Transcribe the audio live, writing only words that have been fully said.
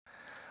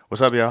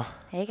What's up, y'all?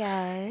 Hey,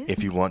 guys.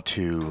 If you want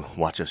to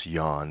watch us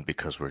yawn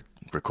because we're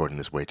recording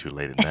this way too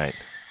late at night,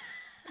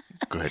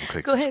 go ahead and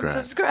click Go ahead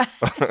subscribe.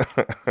 and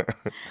subscribe.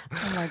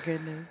 Oh, my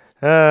goodness.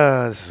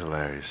 This is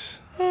hilarious.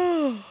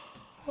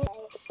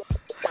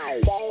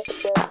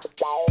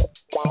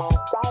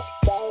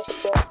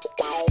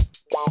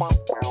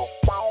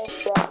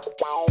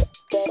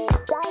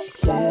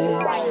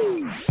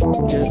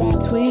 Just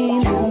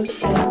between you and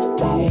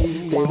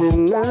me, there's a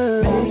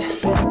line,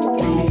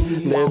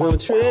 there's no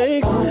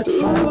tricks,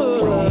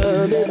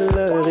 ooh, there's a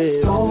love.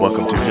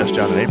 Welcome to Just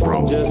John and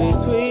April, Just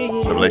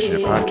between the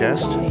relationship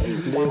podcast,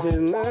 there's a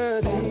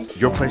line.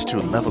 your place to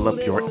level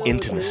up your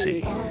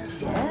intimacy.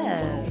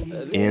 Yes.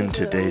 In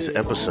today's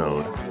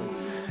episode,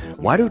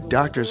 why do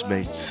doctors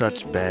make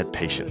such bad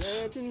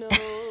patients?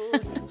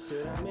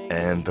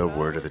 And the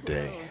word of the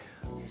day.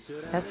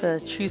 That's a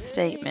true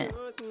statement.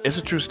 It's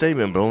a true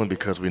statement, but only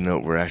because we know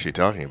what we're actually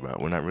talking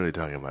about. We're not really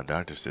talking about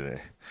doctors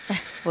today.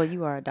 Well,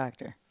 you are a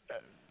doctor.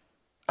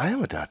 I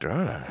am a doctor,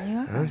 aren't I? You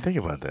are. I didn't think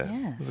about that.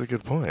 Yes. That's a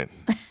good point.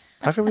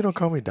 How come you don't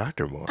call me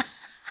doctor more?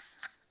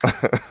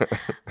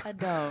 I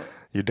don't.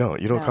 You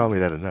don't. You don't No. call me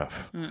that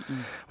enough.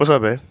 What's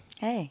up, babe?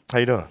 Hey, How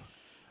you doing?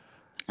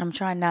 I'm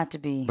trying not to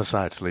be.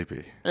 Besides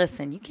sleepy.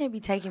 Listen, you can't be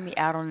taking me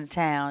out on the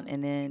town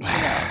and then,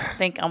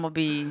 think I'm going to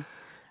be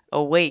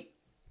awake.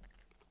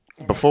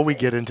 Before we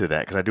get into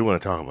that, because I do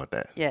want to talk about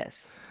that,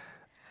 Yes.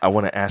 I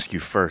want to ask you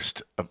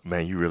first.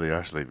 Man, you really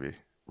are sleepy.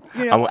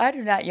 I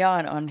do not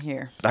yawn on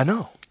here. I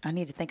know. I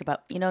need to think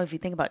about, if you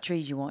think about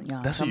trees, you won't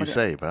yawn. That's So what I'm you gonna-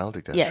 say, but I don't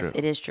think that's Yes, true.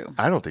 it is true.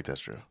 I don't think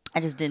that's true. I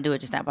just didn't do it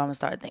just now, but I'm going to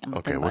start thinking.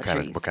 Okay, about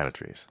trees. what kind of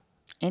trees?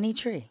 Any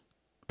tree.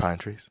 Pine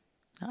trees?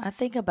 No, I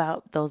think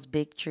about those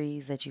big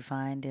trees that you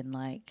find in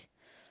like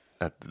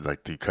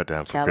Like you cut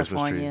down for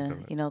Christmas trees?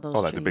 California. You know those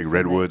Oh, like the trees big and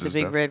redwoods The and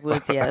big stuff?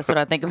 redwoods. Yeah, that's what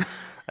I think about.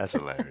 That's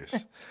hilarious.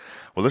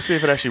 Well, let's see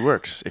if it actually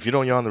works. If you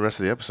don't yawn the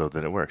rest of the episode,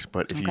 then it works.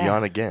 But if you Okay.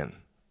 yawn again,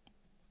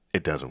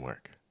 it doesn't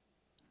work.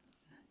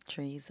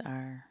 Trees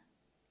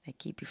they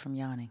keep you from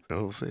yawning.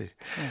 So we'll see.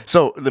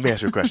 So let me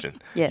ask you a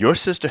question. Yes. Your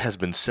sister has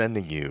been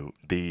sending you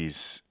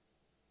these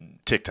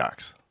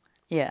TikToks.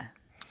 Yeah.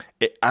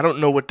 I don't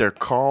know what they're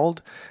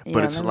called, but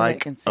Yeah, it's let me like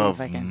look and see if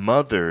of I can.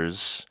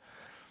 mothers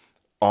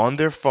on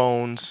their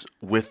phones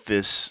with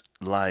this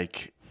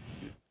like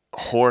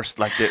horse,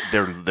 like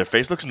their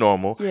face looks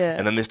normal, Yeah.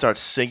 and then they start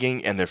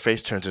singing, and their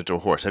face turns into a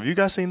horse. Have you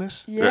guys seen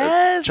this?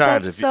 Yes,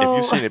 Chimes, that's if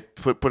you've so- seen it,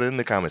 put it in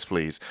the comments,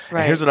 please. And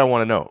Right. here's what I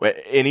want to know.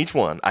 In each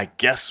one, I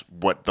guess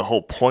what the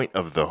whole point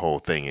of the whole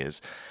thing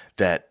is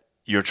that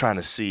you're trying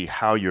to see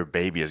how your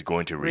baby is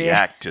going to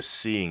react to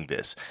seeing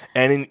this.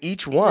 And in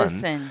each one,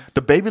 Listen.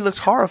 the baby looks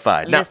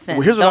horrified. Listen,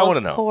 now, here's what I those want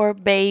to know. poor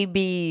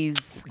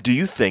babies. Do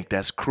you think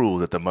that's cruel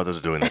that the mothers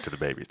are doing that to the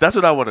babies? That's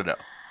what I want to know.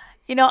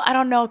 I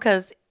don't know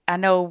because I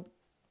know,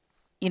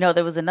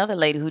 there was another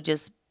lady who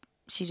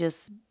she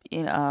just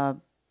did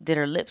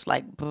her lips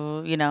like,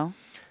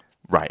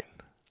 Right.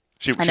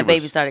 and the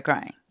baby started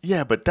crying.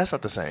 Yeah, but that's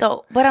not the same.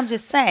 So, but I'm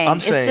just saying, I'm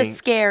it's saying- just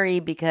scary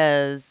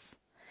because,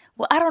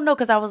 I don't know,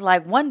 because I was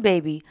like, one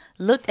baby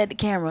looked at the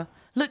camera,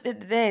 looked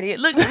at the daddy,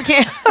 looked at the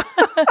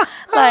camera.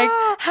 Like,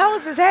 how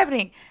is this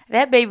happening?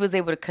 That baby was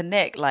able to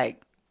connect,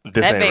 like,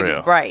 This that ain't baby's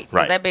real. bright. 'Cause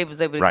Right. that baby was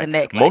able to Right.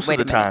 connect. Most like,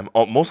 of the wait a minute.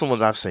 time, most of the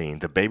ones I've seen,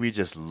 the baby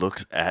just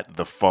looks at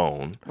the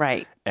phone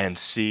Right, and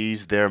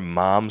sees their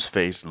mom's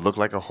face look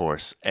like a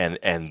horse, and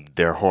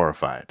they're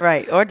horrified.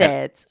 right. Or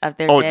dads. If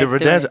their Oh, dads there were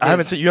doing dads. it I too.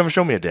 haven't seen. You haven't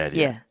shown me a dad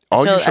yet. Yeah.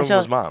 All you I showed me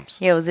was showed- moms.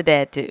 Yeah, it was a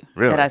dad too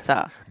Really? that I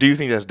saw. Do you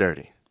think that's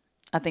dirty?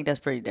 I think that's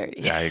pretty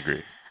dirty. Yeah, I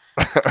agree.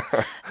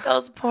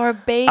 Those poor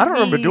babies. I don't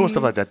remember doing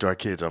stuff like that to our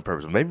kids on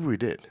purpose. Maybe we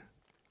did.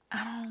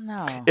 I don't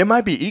know. It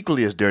might be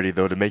equally as dirty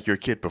though to make your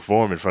kid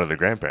perform in front of the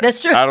grandparents.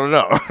 That's true. I don't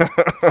know.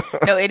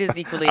 No, it is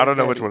equally. I don't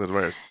know as which dirty. one is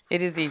worse.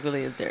 It is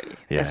equally as dirty.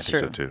 Yeah, That's I true.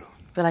 think so too.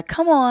 They're like,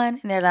 come on.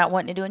 And they're not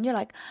wanting to do it. And you're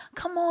like,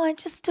 come on,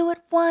 just do it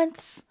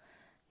once.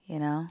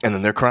 And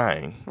then they're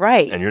crying.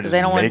 Right. And you're 'cause just they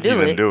don't wanna making do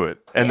them it. do it.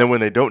 And then when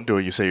they don't do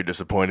it, you say you're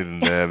disappointed in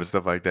them and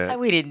stuff like that.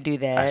 We didn't do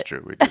that. That's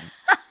true. We did.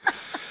 We're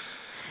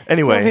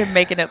Anyway, here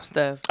making up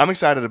stuff. I'm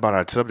excited about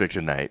our subject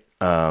tonight,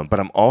 but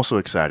I'm also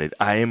excited.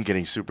 I am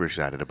getting super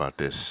excited about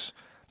this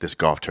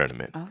golf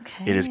tournament.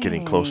 Okay. It is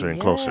getting closer and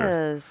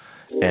closer. Yes.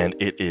 And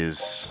it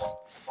is,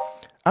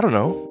 I don't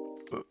know,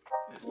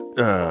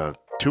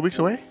 2 weeks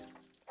away?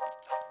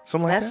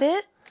 Something like That's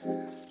that?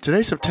 it?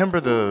 Today's September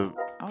the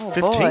Oh,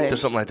 15th boy. or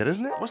something like that,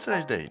 isn't it? What's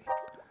today's date?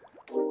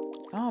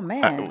 Oh,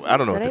 man. I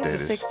don't know what the Today's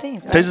date the is. 16th.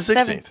 Right? Today's the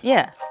 16th.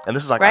 Yeah. And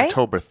this is like Right?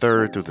 October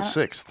 3rd through the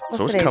 6th. What's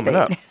So it's today's coming date?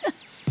 up.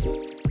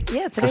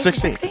 Yeah, The today's the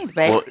 16th. 16th,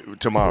 babe. Well,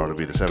 tomorrow it'll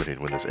be the 17th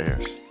when this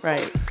airs.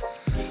 Right.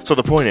 So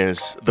the point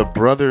is, the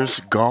Brothers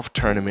Golf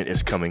Tournament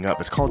is coming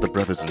up. It's called the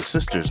Brothers and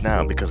Sisters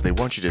now because they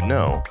want you to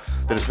know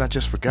that it's not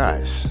just for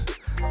guys.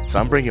 So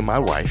I'm bringing my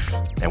wife,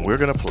 and we're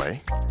going to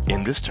play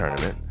in this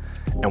tournament,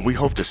 and we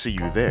hope to see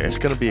you there. It's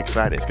going to be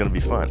exciting. It's going to be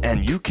fun.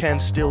 And you can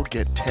still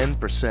get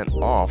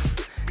 10%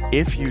 off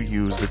if you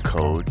use the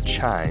code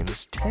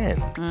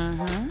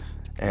CHIMES10.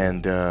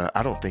 And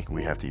I don't think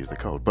we have to use the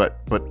code,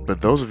 but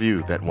those of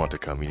you that want to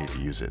come, you need to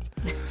use it.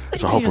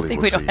 So hopefully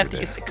think we'll we see don't you have to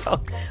there. use the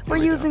code. We're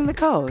using the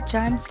code,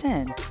 Chimes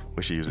 10.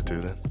 We should use it too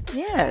then.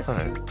 Yes. All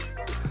right.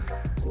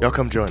 Y'all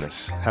come join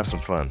us. Have some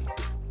fun.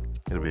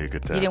 It'll be a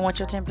good time. You didn't want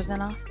your 10%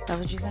 off? That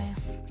what you saying?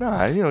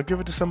 Nah, give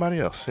it to somebody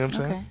else. You know what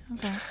I'm saying?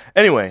 Okay.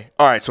 Anyway,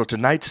 all right, so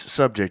tonight's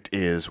subject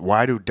is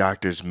why do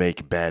doctors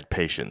make bad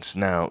patients?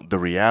 Now, the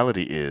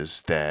reality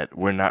is that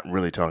we're not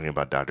really talking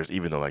about doctors,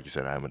 even though, like you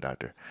said, I am a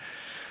doctor.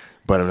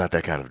 But I'm not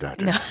that kind of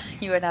doctor. No,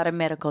 you are not a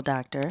medical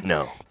doctor.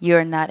 No.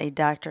 You're not a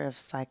doctor of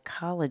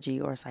psychology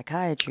or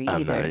psychiatry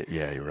I'm either. not.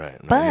 Yeah, you're right.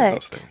 I'm not any of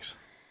those But- things.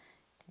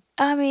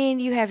 I mean,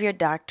 you have your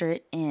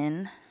doctorate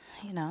in,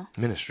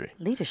 Ministry.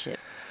 leadership.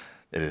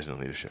 It is in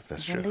leadership.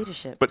 That's in true.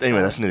 leadership, But anyway,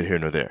 so- that's neither here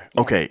nor there.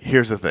 Okay,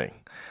 here's the thing.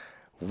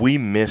 We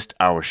missed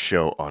our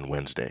show on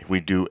Wednesday. We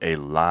do a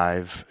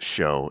live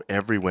show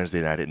every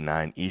Wednesday night at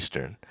 9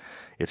 Eastern.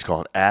 It's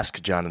called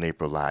Ask John and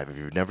April Live. If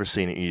you've never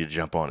seen it, you need to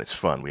jump on. It's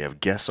fun. We have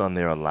guests on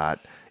there a lot.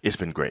 It's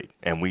been great.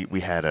 And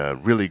we had a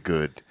really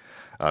good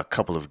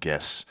couple of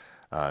guests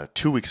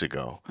 2 weeks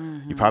ago.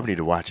 You probably need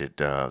to watch it.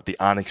 The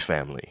Onyx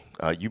family.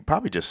 You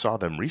probably just saw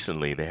them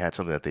recently. They had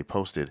something that they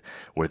posted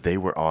where they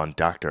were on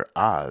Dr.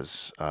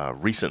 Oz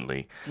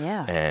recently.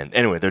 Yeah. And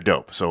anyway, they're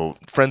dope. So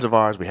friends of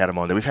ours, we had them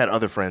on there. We've had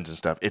other friends and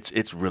stuff.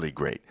 It's really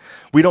great.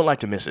 We don't like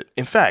to miss it.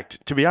 In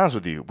fact, to be honest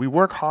with you, we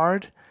work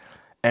hard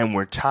and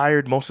we're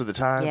tired most of the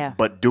time. Yeah.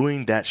 But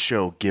doing that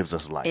show gives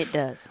us life. It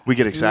does. We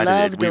get excited.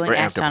 Love We're doing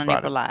Ask amped John up and about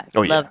April it. Live.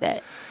 Oh, yeah. Love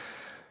that.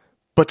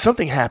 But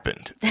something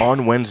happened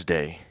on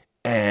Wednesday,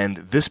 and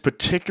this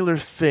particular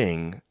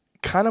thing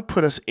kind of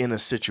put us in a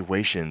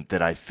situation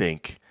that I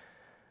think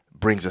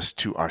brings us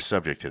to our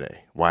subject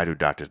today. Why do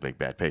doctors make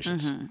bad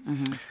patients?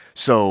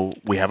 So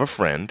we have a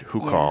friend who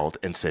called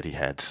and said he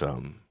had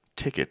some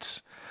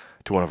tickets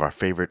to one of our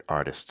favorite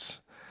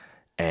artists,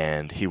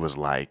 and he was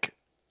like,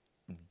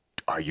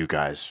 are you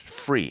guys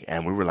free?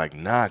 And we were like,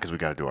 nah, because we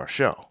got to do our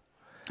show.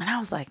 And I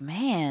was like,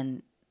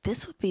 man,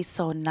 this would be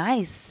so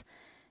nice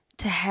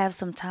to have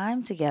some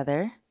time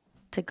together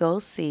to go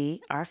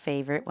see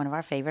one of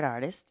our favorite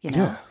artists,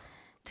 Yeah.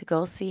 to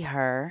go see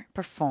her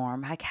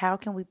perform. Like, how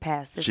can we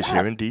pass this She's up?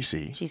 here in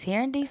D.C. She's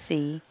here in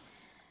D.C.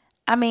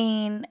 I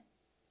mean,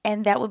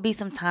 and that would be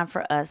some time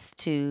for us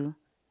to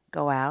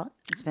go out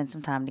and spend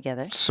some time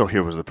together. So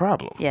here was the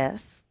problem.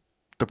 Yes.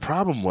 The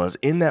problem was,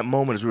 in that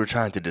moment, as we were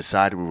trying to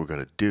decide what we were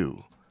going to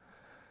do,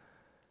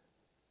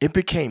 it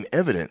became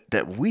evident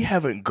that we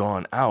haven't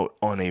gone out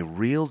on a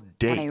real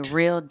date. On a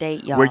real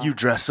date, y'all. where you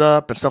dress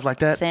up and stuff like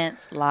that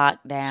Since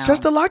lockdown. since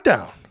the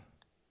lockdown.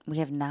 We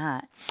have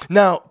not.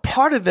 Now,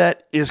 part of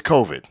that is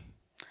COVID,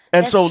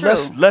 and That's so true.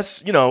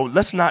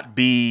 let's not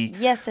be.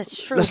 Yes,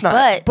 that's true. Let's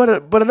not.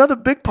 But another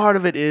big part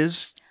of it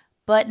is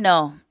But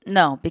no,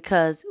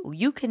 because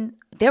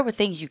there were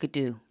things you could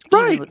do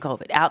Right. even with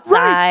COVID.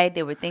 Outside,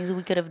 there were things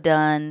we could have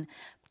done.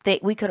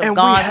 We could have And we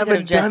gone, we could haven't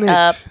have dressed done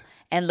up it.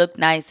 and looked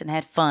nice and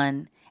had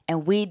fun.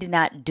 And we did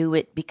not do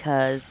it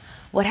because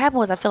what happened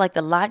was I feel like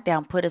the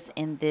lockdown put us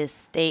in this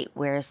state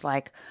where it's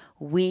like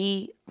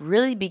we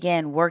really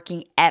began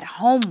working at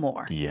home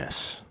more.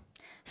 yes.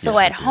 So Yes,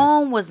 we at did.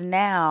 home was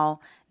now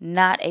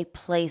not a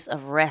place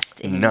of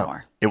rest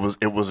anymore. No,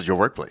 it was your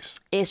workplace.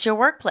 It's your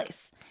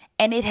workplace.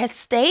 And it has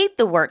stayed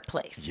the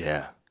workplace.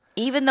 Yeah.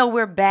 Even though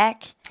we're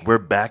back We're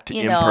back to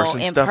You know,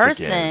 in-person in stuff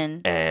person,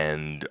 again,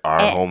 and our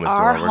and home is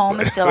still our our home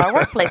workplace. is still our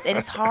workplace. And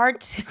it's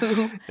hard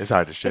to It's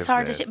hard to shift. it's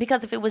hard to man. shift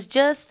because if it was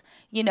just,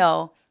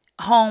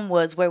 home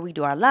was where we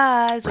do our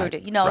lives, Right,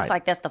 it's right.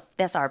 like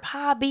that's our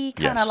hobby,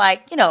 kind of Yes.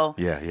 like,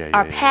 Yeah,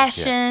 our yeah.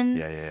 passion.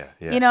 Yeah.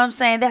 You know what I'm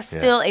saying? That's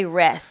still a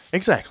rest.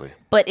 Exactly.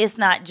 But it's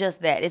not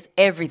just that. It's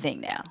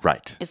everything now.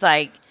 Right. It's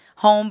like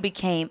home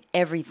became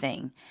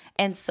everything.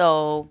 And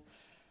so,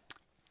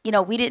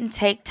 we didn't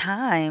take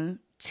time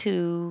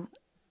to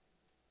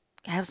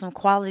have some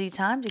quality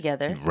time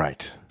together.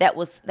 Right. That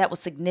was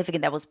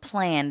significant. That was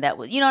planned. That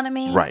was, you know what I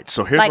mean? Right.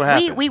 So here's like what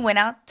happened. we went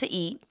out to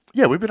eat.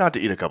 Yeah, we've been out to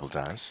eat a couple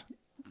times.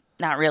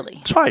 Not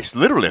really. Twice,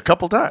 literally a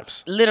couple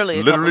times. Literally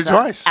a Literally couple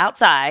times. twice.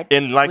 Outside.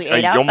 In like We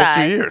ate almost 2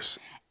 outside. years.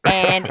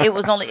 And it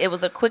was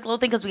a quick little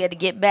thing because we had to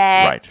get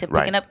back Right, to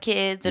right. picking up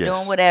kids or Yes,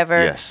 doing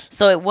whatever. yes.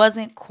 So it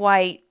wasn't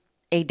quite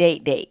a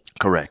date.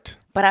 Correct.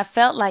 But I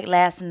felt like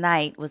last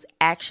night was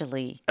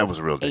actually That was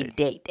a real date.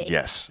 date.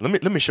 Yes.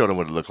 Let me show them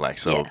what it looked like.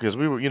 So Yeah. because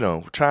we were,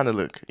 trying to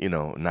look,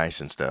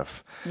 nice and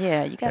stuff.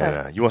 Yeah, you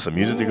gotta. And you want some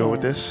music to go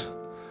with this?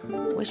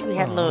 Wish we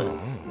had a little.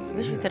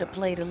 Wish we could have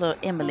played a little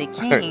Emily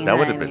King. That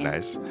would have been honey.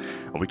 nice.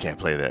 We can't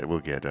play that. We'll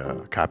get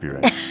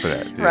copyright for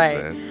that. You know Right.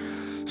 what I'm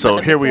saying? So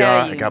let me here we tell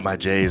are. I you. got my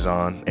J's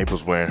on.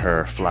 April's wearing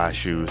her fly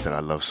shoes that I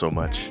love so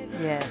much.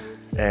 Yes.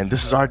 And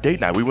this is our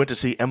date night. We went to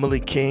see Emily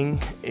King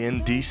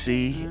in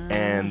D.C.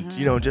 and,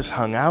 just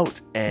hung out.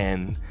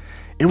 And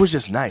it was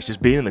just nice.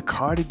 Just being in the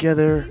car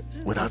together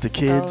without the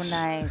kids. So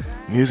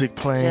nice. Music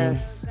playing.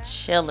 Just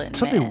chilling.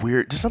 Something man.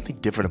 weird. Just something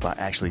different about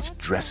actually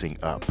dressing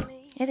up.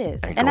 It is.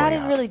 And And I going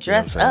didn't out, really you know what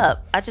dress I'm saying?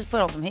 up. I just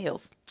put on some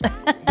heels.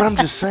 But I'm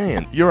just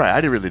saying, you're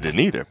right. I really didn't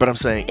either. But I'm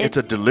saying it's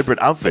a deliberate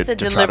outfit. It's a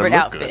to deliberate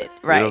try to look outfit,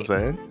 good. right? You know what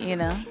I'm saying? You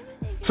know?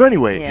 So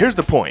anyway, Yeah. here's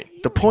the point.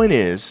 The point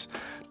is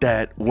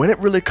that when it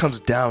really comes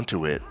down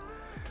to it,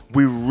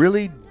 we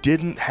really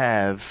didn't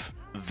have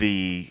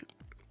the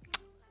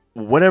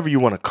whatever you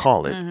want to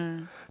call it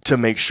Mm-hmm. to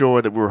make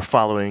sure that we were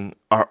following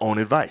our own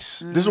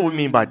advice. This is what we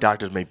mean by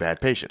doctors make bad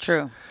patients.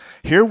 True.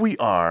 Here we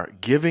are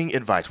giving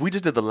advice. We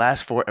just did the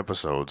last 4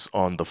 episodes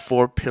on the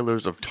 4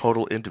 pillars of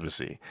total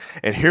intimacy.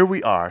 And here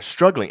we are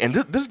struggling. And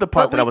this is the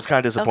part But that I we- was kind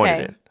of disappointed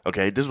okay. in.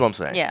 Okay, this is what I'm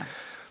saying. Yeah.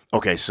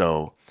 Okay,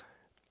 so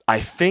I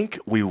think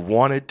we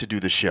wanted to do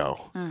the show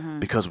Mm-hmm.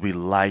 because we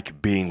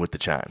like being with the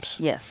Chimes.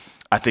 Yes.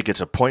 I think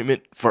it's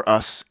appointment for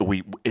us.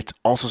 It's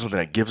also something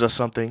that gives us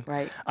something.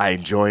 Right. I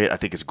enjoy it. I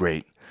think it's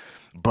great.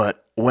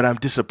 But what I'm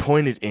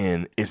disappointed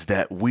in is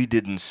that we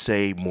didn't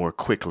say more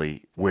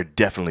quickly, we're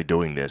definitely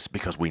doing this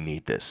because we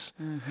need this.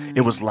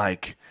 It was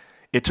like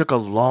it took a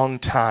long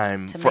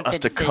time To for make us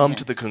the to come decision.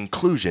 to the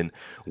conclusion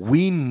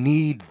we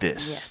need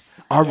this.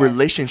 Yes. Our Yes.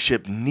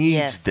 relationship needs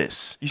Yes.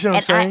 this. You see what I'm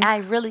And saying? I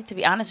really, to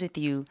be honest with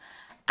you,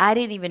 I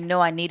didn't even know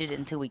I needed it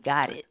until we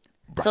got it.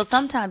 So Right.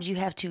 sometimes you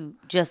have to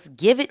just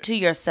give it to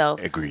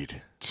yourself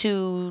Agreed.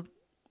 to,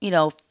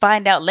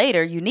 find out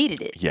later you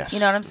needed it. Yes, You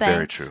know what I'm saying?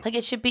 very true. Like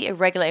it should be a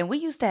regular, and we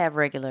used to have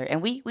regular,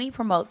 and we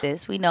promote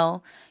this. We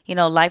know,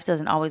 life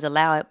doesn't always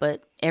allow it,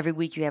 but every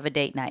week you have a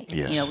date night.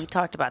 Yes. We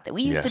talked about that.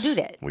 We used to Yes, do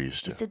that. we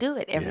used to. do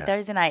it every Yeah.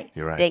 Thursday night.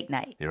 You're right. Date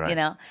night. You're right.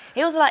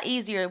 It was a lot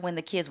easier when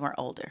the kids weren't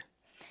older.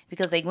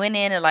 Because they went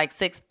in at like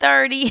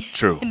 6:30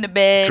 True. in the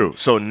bed. True.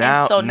 So And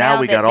now, so now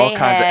we that got all they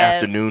kinds of have-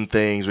 afternoon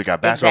things. We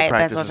got basketball Exactly,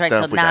 practice basketball and practice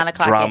stuff. till We 9 got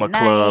o'clock drama at night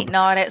club and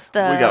all that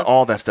stuff. We got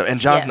all that stuff.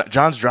 And Yes.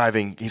 John's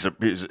driving. He's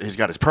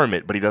got his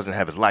permit, but he doesn't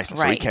have his license,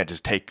 so he Right. can't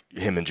just take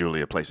him and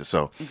Julia places.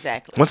 So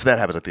Exactly. once that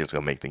happens, I think it's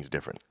gonna make things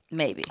different.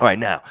 Maybe. All right,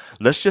 now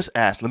let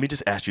me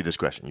just ask you this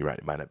question. You're right.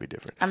 It might not be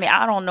different. I mean,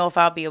 I don't know if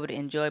I'll be able to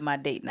enjoy my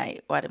date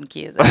night while them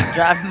kids are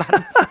driving by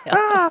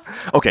themselves.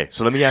 Okay,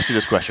 so let me ask you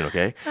this question,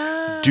 okay?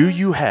 Do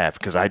you have,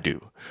 because I do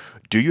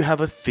you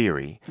have a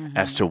theory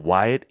as to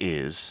why it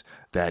is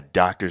that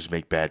doctors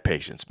make bad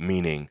patients?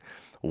 Meaning,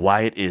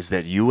 why it is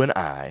that you and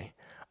I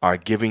are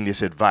giving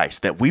this advice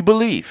that we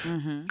believe,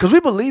 because we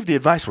believe the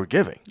advice we're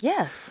giving.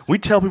 Yes. We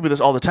tell people this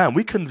all the time.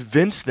 We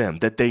convince them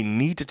that they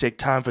need to take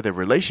time for their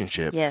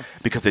relationship Yes.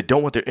 because they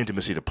don't want their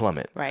intimacy to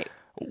plummet. Right.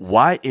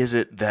 Why is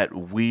it that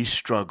we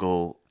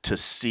struggle to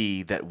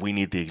see that we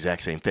need the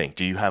exact same thing?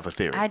 Do you have a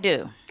theory? I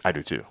do. I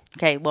do too.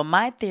 Okay. Well,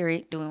 my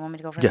theory. Do we want me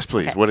to go first? Yes,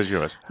 please. Okay. What is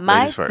yours? My-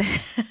 Ladies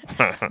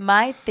first.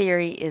 My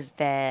theory is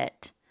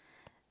that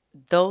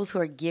those who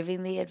are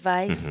giving the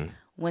advice, Mm-hmm.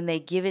 when they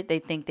give it, they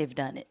think they've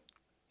done it.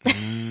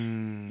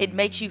 Mm. It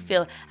makes you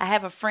feel. I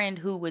have a friend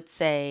who would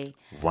say,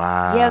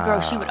 Wow. "Yeah,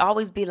 girl." She would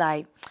always be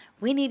like,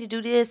 "We need to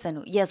do this,"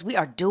 and yes, we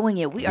are doing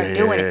it. We are Yeah,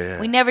 doing yeah, it. yeah.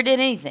 We never did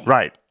anything.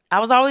 Right. I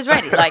was always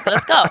ready. Like,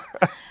 let's go.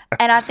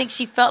 And I think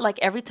she felt like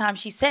every time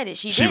she said it,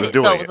 she did was it.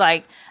 So doing it was it.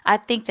 like, I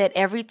think that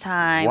every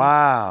time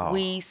Wow.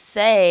 we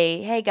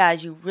say, hey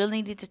guys, you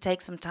really need to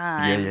take some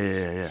time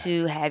Yeah.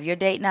 to have your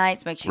date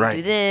nights, make sure you Right.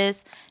 do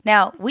this.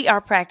 Now, we are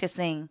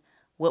practicing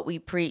what we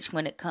preach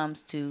when it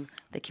comes to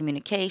the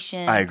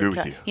communication. I agree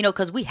with you.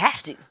 Because we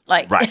have to.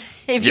 Like, Right.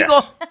 if you yes.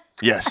 go.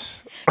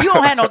 Yes. You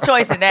don't have no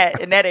choice in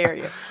that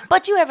area,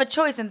 but you have a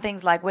choice in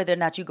things like whether or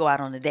not you go out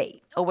on a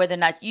date or whether or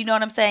not you know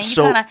what I'm saying.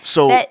 You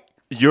So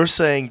you're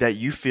saying that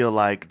you feel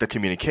like the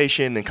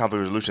communication and conflict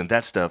resolution,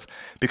 that stuff,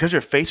 because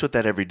you're faced with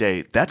that every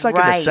day, that's like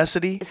a Right.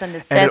 necessity. It's a And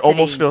it almost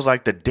necessity. feels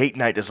like the date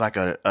night is like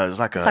a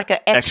like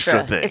a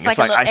extra. thing. It's like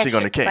a little icing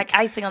on the extra. cake. It's like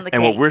icing on the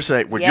And cake.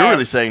 what you're really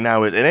Yes. saying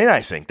now is it ain't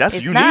icing. That's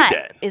It's you not. need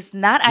that. It's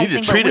not You icing.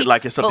 need to treat but it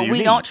like it's something but you we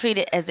need. don't treat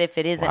it as if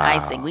it isn't Wow.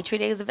 icing. We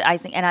treat it as if it's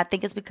icing, and I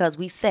think it's because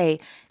we say,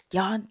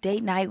 y'all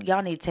date night,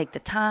 y'all need to take the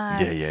time.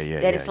 Yeah,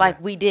 That it's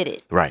like we did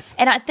it. Right.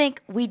 And I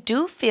think we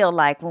do feel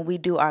like when we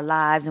do our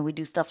lives and we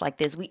do stuff like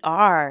this, we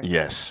are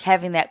Yes.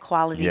 having that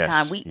quality Yes,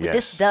 time. yes.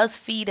 This does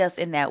feed us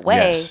in that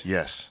way.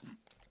 Yes.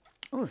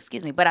 Ooh,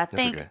 excuse me. But I That's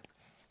think okay.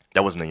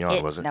 That wasn't a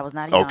yawn, was it? that was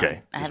not a yawn.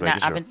 Okay. I Just have making not.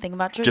 sure. I've been thinking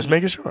about trees. Just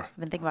making sure. I've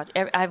been thinking about.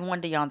 I haven't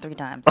wanted to yawn 3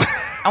 times.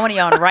 I want to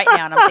yawn right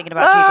now, and I'm thinking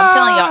about trees. I'm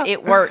telling y'all,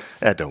 it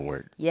works. That don't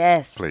work.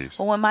 Yes. Please.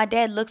 Well, when my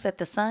dad looks at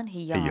the sun,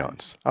 he yawns. He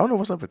yawns. I don't know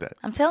what's up with that.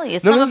 I'm telling you,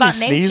 it's No, something doesn't about he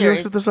sneeze nature. when he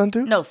looks at the sun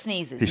too? No,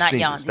 sneezes, He not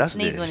sneezes. yawns. He That's-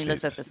 sneezes yeah, when he he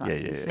looks at sneezes. the sun. Yeah,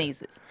 yeah, He yeah.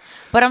 sneezes.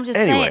 But I'm just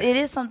Anyway. saying, it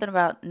is something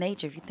about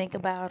nature. If you think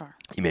about, or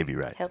You may be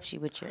right. helps you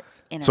with your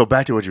inner. So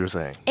back to what you were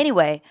saying.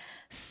 Anyway,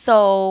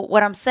 so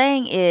what I'm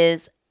saying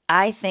is,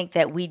 I think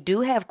that we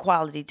do have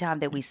quality time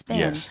that we spend,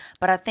 Yes.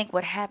 but I think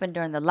what happened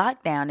during the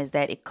lockdown is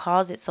that it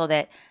caused it so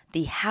that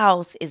the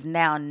house is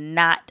now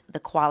not the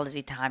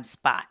quality time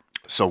spot.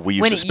 So we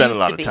used When to it spend a used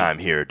lot to of be. time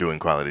here doing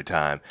quality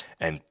time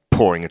and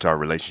pouring into our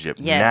relationship.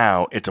 Yes.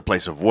 Now it's a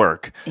place of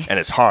work and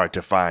it's hard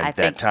to find I that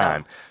think so.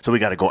 time. So we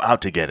got to go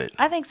out to get it.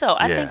 I think so.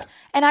 I Yeah. think,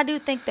 and I do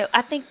think that.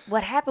 I think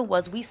what happened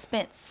was we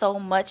spent so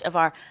much of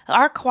our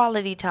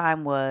quality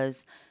time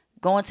was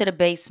going to the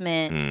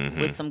basement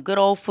with some good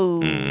old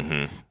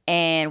food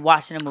and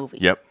watching a movie.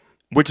 Yep.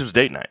 Which is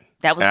date night.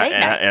 That was date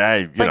night. And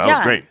I But that John, was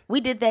great. we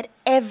did that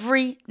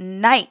every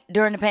night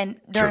during the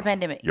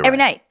pandemic. You're every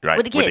right. night Right.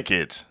 with the kids. With the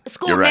kids.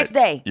 School You're right. next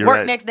day. You're Work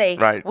right. next day.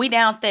 Right. We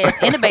downstairs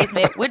in the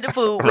basement with the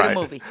food, with Right. a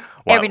movie.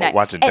 Wa- Every night.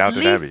 watching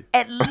Downton Abbey.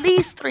 At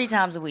least 3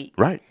 times a week.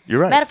 Right. You're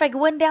right. Matter of fact, it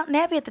wasn't Downton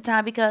Abbey at the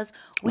time because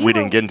We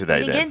didn't get into that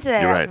We didn't then. get into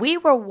that. You're right. We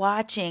were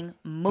watching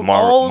Marvel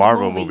old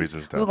Marvel movies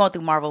and stuff. We were going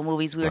through Marvel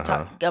movies. We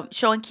were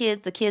showing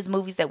kids the kids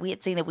movies that we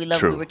had seen that we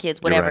loved when True. we were kids,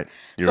 You're whatever. right.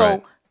 You're So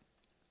right.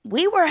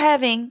 we were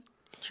having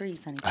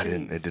trees, honey. I Trees.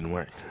 didn't. It didn't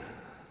work.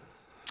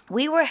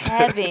 We were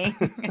having.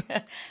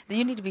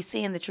 You need to be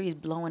seeing the trees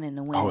blowing in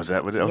the wind. Oh, is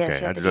that what? Yes, Okay, you I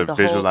have to had do to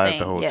visualize thing.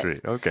 the whole Yes. tree.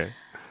 Okay.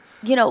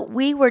 You know,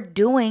 we were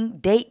doing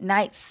date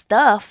night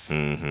stuff,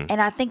 Mm-hmm.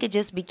 and I think it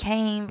just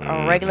became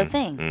a regular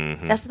thing.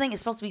 That's the thing;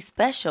 it's supposed to be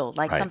special,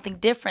 like Right. something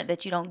different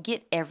that you don't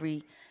get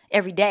every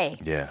day.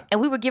 Yeah. And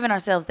we were giving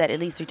ourselves that at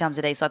least 3 times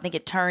a day, so I think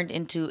it turned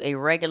into a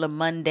regular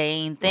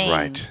mundane thing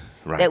Right,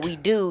 right. that we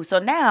do. So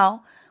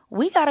now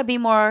we got to be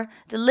more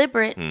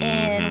deliberate Mm-hmm.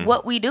 in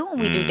what we do when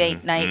we do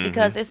date night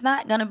because it's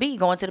not gonna be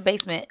going to the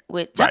basement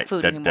with junk Right.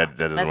 food That- anymore. that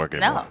doesn't work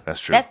anymore. No, That's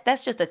true.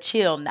 That's just a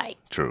chill night,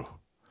 True.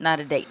 not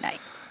a date night.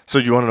 So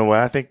you want to know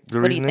why I think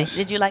the What do reason you think? is?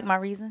 Did you like my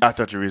reason? I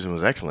thought your reason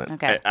was excellent.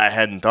 Okay. I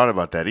hadn't thought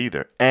about that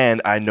either.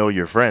 And I know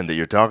your friend that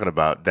you're talking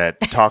about that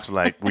talks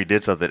like we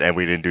did something and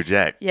we didn't do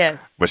jack.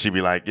 Yes. But she'd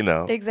be like, you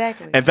know.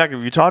 Exactly. In fact,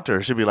 if you talk to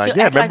her, she'll be like, She'll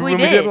yeah, act like remember we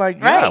when we did. did? Like,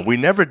 yeah, Right. we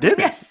never did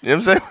it. You know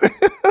what I'm saying?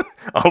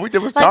 All we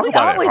did was Like talk we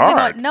about it always been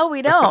hard. on, no,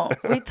 we don't.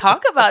 We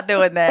talk about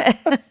doing that.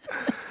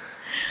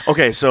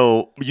 Okay,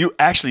 so you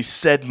actually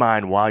said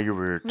mine while you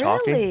were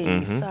talking. Really?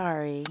 Mhm.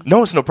 Sorry.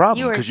 No, it's no problem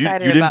You were because you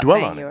excited didn't about dwell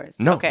saying on it. yours.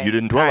 No, Okay. you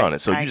didn't dwell All on right. it.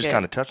 So All you right, just good.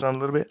 kind of touched on it a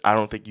little bit. I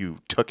don't think you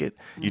took it.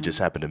 You just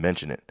happened to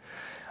mention it.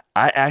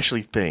 I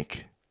actually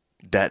think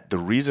that the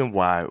reason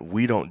why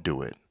we don't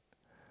do it,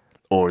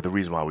 or the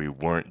reason why we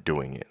weren't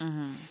doing it,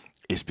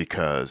 is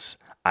because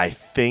I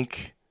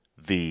think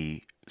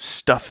the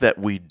stuff that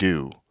we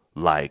do,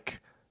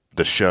 like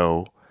the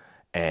show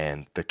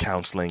and the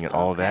counseling and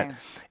all that, Okay.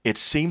 it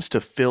seems to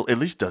fill, at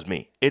least does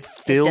me, it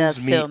fills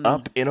does me fill me.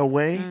 up in a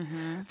way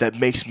that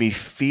makes me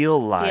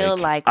feel like,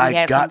 like we I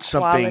had got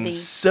some something quality.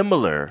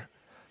 similar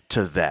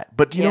to that.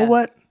 But you know Yeah.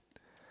 what?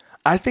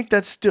 I think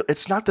that's still,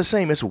 it's not the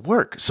same as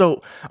work.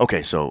 So,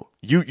 okay, so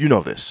you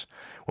know this.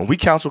 When we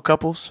counsel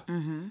couples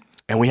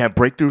and we have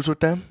breakthroughs with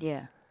them,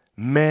 Yeah.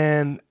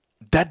 man,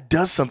 that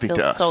does something to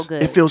Feels us. so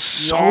good. It feels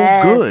so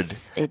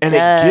Yes, good. it And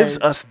it gives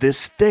does. us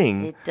this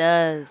thing. It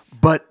does.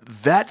 But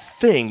that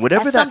thing,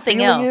 whatever That's that something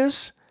feeling else.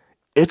 is,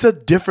 it's a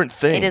different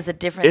thing. It is a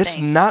different It's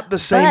thing. not the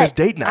same But as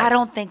date night. I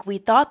don't think we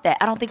thought that.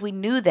 I don't think we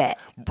knew that.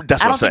 That's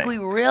what I don't I'm saying. think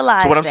we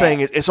realized So what I'm that.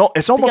 saying is, it's almost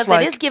because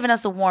like it is giving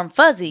us a warm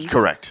fuzzies.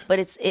 Correct. But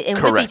it's and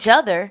with Correct. each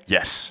other.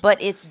 Yes.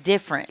 But it's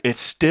different. It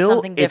still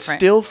something it different.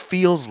 still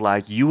feels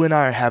like you and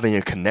I are having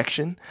a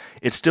connection.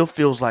 It still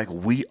feels like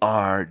we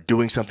are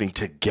doing something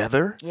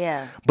together.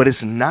 Yeah. But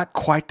it's not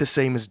quite the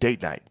same as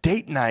date night.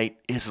 Date night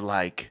is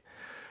like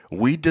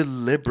we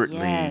deliberately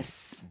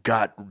Yes.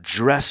 got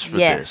dressed for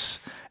Yes.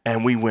 this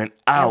and we went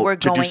we're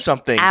out to do going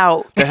something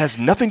out. that has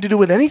nothing to do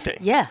with anything.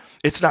 Yeah.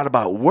 It's not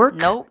about work.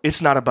 Nope.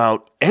 It's not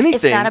about anything.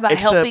 It's not about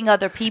except- helping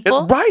other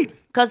people. Right.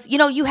 Because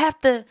you have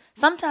to.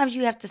 Sometimes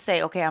you have to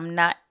say, okay,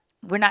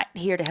 we're not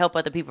here to help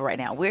other people right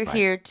now. We're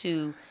here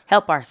to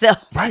help ourselves.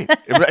 Right.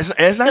 It's not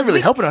 'Cause really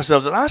we- helping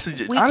ourselves. And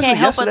honestly, we can't help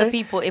yesterday, other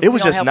people if it we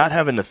was don't just help not us.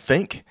 having to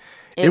think.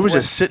 It It was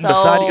just was sitting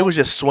beside you. It so was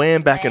just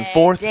swaying back and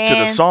forth to the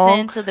Dancing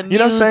song. to the You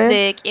know what I'm saying?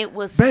 music. It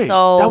was Babe,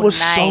 so that was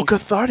nice. so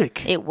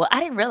cathartic. It was. I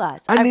didn't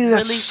realize. I needed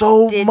that really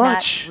so did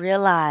much. Not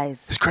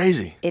realize. It's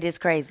crazy. It is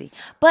crazy.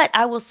 But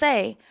I will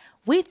say,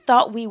 we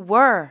thought we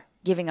were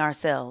giving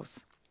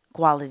ourselves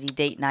quality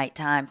date night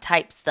time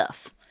type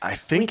stuff. I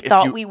think We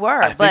thought we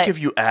were, I think but- if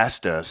you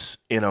asked us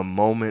in a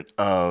moment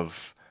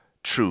of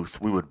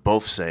truth, we would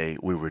both say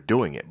we were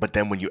doing it. But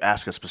then when you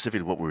ask us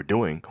specifically what we were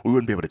doing, we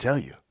wouldn't be able to tell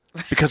you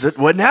because it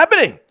wasn't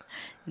happening.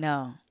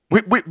 No.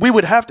 We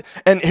would have to.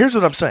 And here's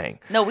what I'm saying.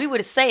 No, we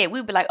would say it.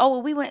 We'd be like, oh,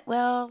 well, we went,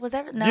 well, was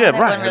that? No, Yeah, that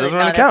right. wasn't It really, doesn't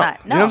no, really that's count. not.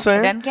 You No, know what I'm saying?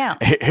 It doesn't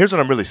count. Here's what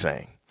I'm really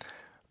saying.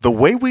 The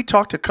way we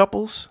talk to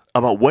couples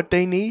about what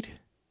they need,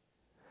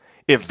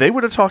 if they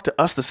were to talk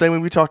to us the same way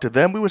we talk to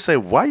them, we would say,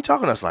 why are you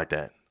talking to us like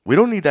that? We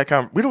don't need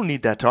that we don't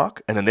need that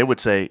talk. And then they would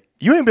say,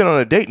 you ain't been on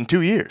a date in 2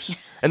 years.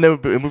 And then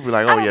we'd be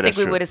like, oh, I don't yeah, think that's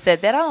we true. would have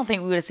said that. I don't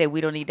think we would have said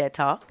we don't need that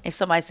talk. If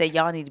somebody said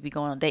y'all need to be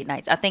going on date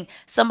nights, I think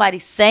somebody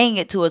saying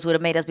it to us would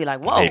have made us be like,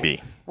 whoa,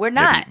 Maybe. we're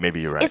not. Maybe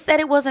you're right. It's that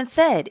it wasn't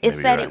said. It's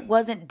Maybe that you're right. it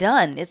wasn't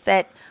done. It's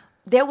that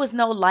there was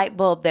no light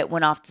bulb that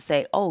went off to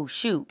say, oh,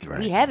 shoot, Right.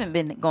 we haven't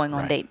been going on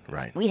Right, dates.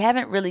 right. We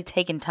haven't really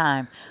taken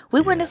time. We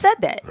wouldn't have said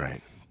that.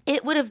 Right.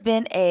 It would have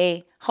been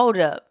a hold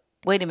up.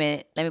 Wait a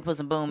minute. Let me put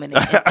some boom in it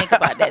and think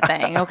about that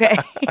thing. Okay.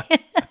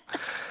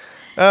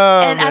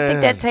 Oh, and I think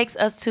man. that takes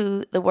us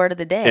to the word of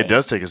the day. It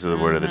does take us to the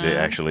word of the Mm-hmm. day,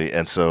 actually.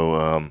 And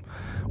so,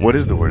 what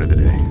is the word of the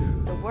day?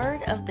 The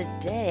word of the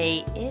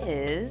day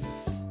is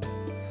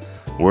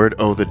Word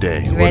of the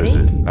day. You What is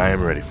ready? it? I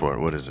am ready for it.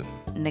 What is it?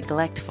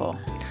 neglectful.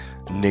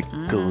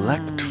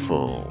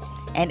 Neglectful.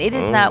 And it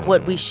is not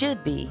what we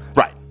should be.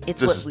 Right.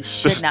 It's This what is- we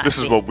should not This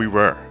be. is what we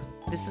were.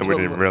 This is And we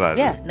what didn't realize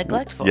Yeah, it.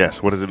 neglectful.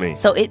 Yes. What does it mean?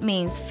 So it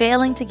means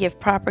failing to give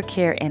proper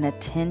care and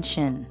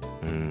attention.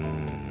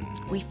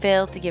 We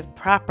failed to give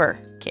proper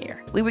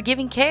care. We were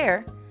giving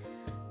care,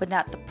 but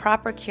not the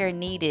proper care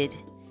needed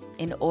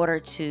in order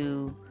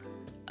to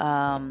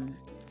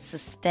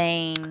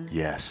sustain,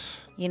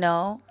 Yes. you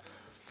know?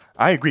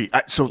 I agree.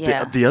 So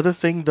Yeah. the other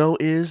thing, though,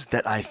 is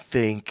that I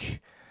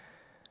think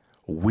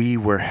we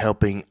were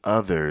helping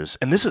others.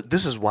 And this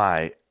is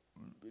why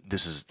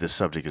this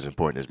subject is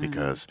important, is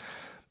because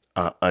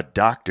a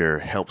doctor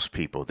helps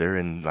people. They're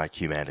in like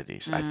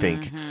humanities. I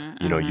think,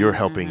 you're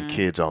helping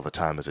kids all the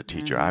time as a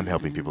teacher. I'm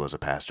helping people as a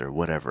pastor,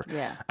 whatever.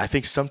 Yeah. I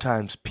think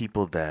sometimes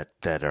people that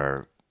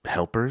are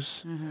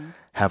helpers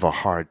have a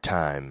hard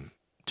time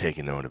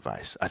taking their own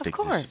advice. I think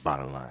this course. is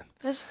bottom line.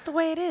 That's just the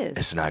way it is.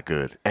 It's not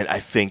good. And I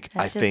think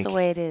That's just the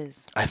way it is.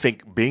 I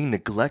think being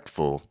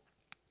neglectful,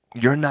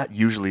 you're not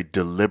usually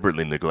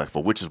deliberately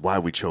neglectful, which is why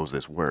we chose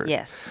this word.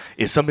 Yes.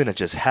 It's something that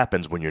just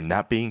happens when you're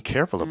not being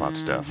careful about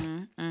stuff.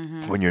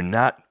 When you're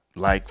not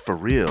like for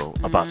real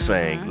about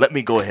saying, let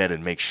me go ahead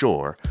and make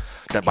sure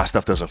that my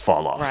stuff doesn't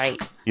fall off. Right.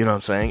 You know what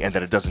I'm saying? And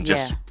that it doesn't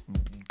just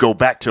go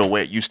back to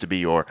where it used to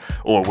be or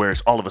where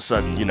it's all of a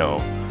sudden,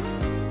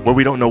 where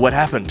we don't know what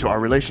happened to our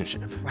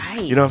relationship. Right.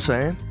 You know what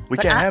I'm saying? We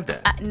can't have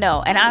that.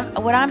 No, and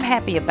what I'm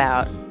happy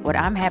about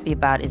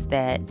is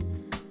that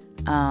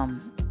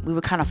we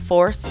were kind of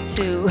forced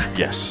to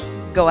Yes.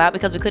 go out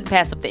because we couldn't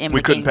pass up the Emily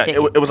We couldn't King pass.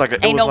 tickets. It was like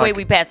ain't no way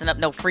we passing up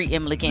no free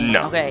Emily King.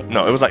 No. Okay.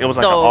 No, it was like an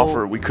So,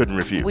 offer we couldn't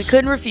refuse. We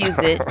couldn't refuse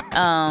it.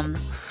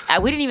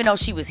 We didn't even know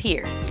she was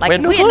here. Like, We had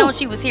if no we had clue. known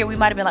she was here, we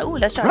might have been like, ooh,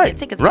 let's try to Right, get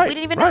tickets. But right, we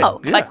didn't even right, know.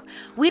 yeah. Like,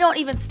 we don't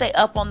even stay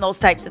up on those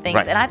types of things.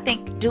 Right. And I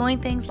think doing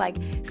things like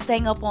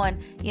staying up on,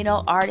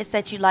 artists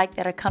that you like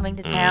that are coming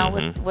to town,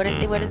 what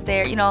is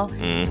there,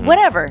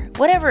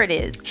 whatever it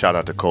is. Shout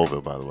out to Colville,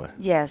 by the way.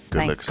 Yes, Good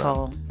thanks, looks, son.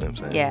 Cole. You know what I'm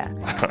saying?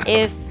 Yeah.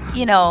 If,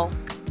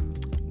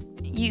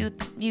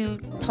 you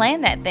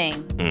plan that thing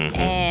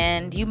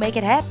and you make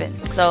it happen.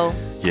 So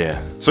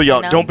Yeah. So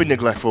y'all, know? don't be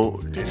neglectful.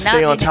 not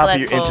Stay on be top of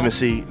your neglectful.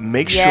 intimacy.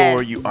 Make Yes.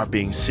 sure you are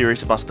being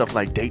serious about stuff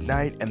like date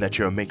night and that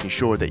you're making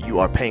sure that you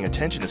are paying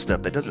attention to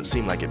stuff that doesn't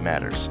seem like it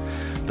matters.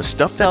 The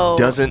stuff So-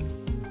 that doesn't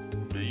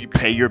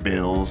pay your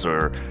bills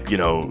or,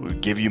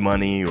 give you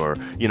money or,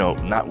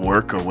 not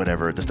work or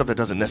whatever, the stuff that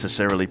doesn't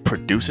necessarily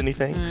produce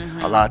anything,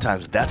 a lot of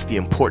times that's the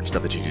important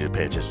stuff that you need to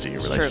pay attention to in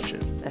your relationship.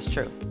 true. That's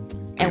true.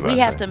 What And about we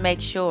have that? to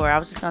make sure, I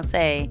was just going to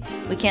say,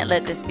 we can't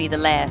let this be the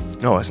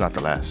last No, it's not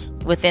the last.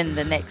 within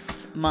the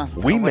next month.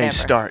 We or may whatever.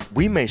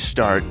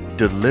 start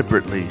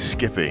deliberately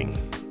skipping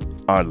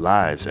our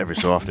lives every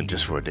so often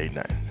just for a date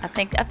night. I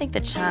think the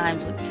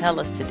chimes would tell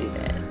us to do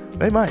that.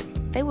 They might.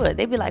 They would.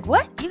 They'd be like,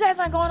 "What? You guys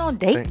aren't going on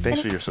dates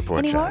Thanks for your support,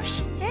 anymore?" Chimes.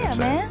 You know what Yeah, I'm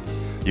saying? man.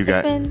 You It's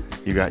got been-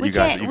 you got we you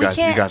guys can't- you we guys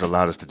you can't- guys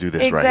allowed us to do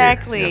this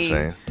Exactly. right here. You know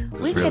what I'm saying?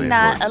 It's We really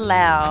cannot important.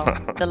 allow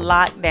the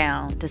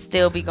lockdown to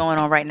still be going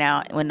on right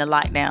now when the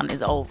lockdown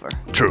is over.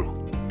 True.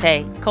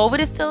 Okay, COVID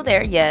is still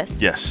there,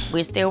 yes. Yes.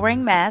 We're still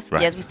wearing masks.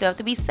 Right. Yes, we still have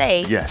to be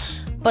safe.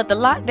 Yes. But the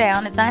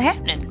lockdown is not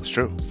happening. It's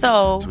true.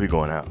 So So we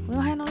going out. we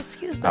don't have no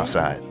excuse, man.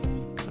 Outside. You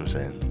know what I'm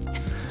saying?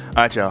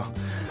 All right, y'all.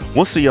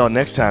 We'll see y'all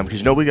next time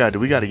because we got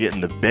to get in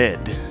the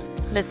bed.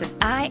 Listen,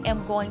 I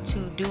am going to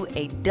do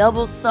a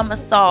double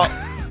somersault.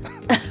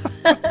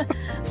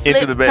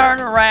 Into the bed.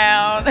 Turn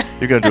around.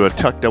 You're gonna do a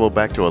tuck double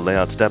back to a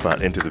layout step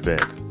out into the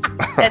bed.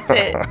 That's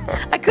it.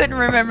 I couldn't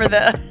remember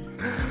the.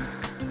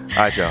 All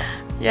right, y'all.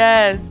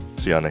 Yes.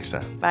 See y'all next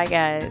time. Bye,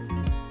 guys.